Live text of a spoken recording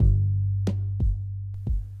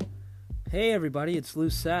Hey everybody, it's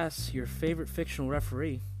Sass, your favorite fictional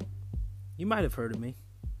referee. You might have heard of me.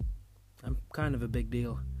 I'm kind of a big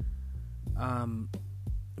deal.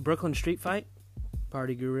 Brooklyn Street Fight,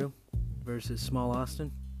 Party Guru versus Small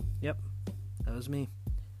Austin. Yep, that was me.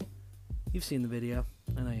 You've seen the video,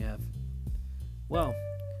 I know you have. Well,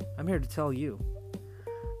 I'm here to tell you,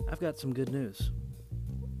 I've got some good news.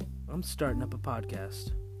 I'm starting up a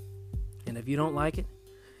podcast. And if you don't like it,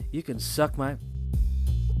 you can suck my